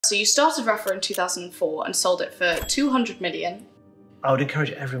So you started Rapha in 2004 and sold it for 200 million. I would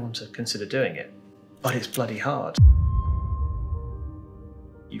encourage everyone to consider doing it, but it's bloody hard.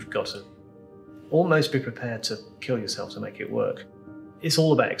 You've got to almost be prepared to kill yourself to make it work. It's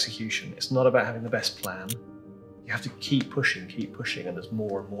all about execution. It's not about having the best plan. You have to keep pushing, and there's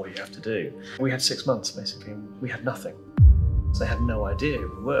more and more you have to do. We had 6 months, basically, and we had nothing. So they had no idea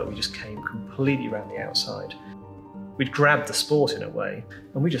who we were. We just came completely around the outside. We'd grabbed the sport in a way,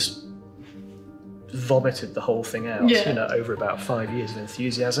 and we just vomited the whole thing out, you know, over about 5 years of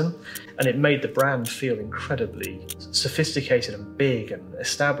enthusiasm. And it made the brand feel incredibly sophisticated and big and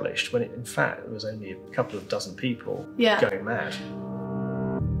established, when in fact, it was only a couple of dozen people going mad.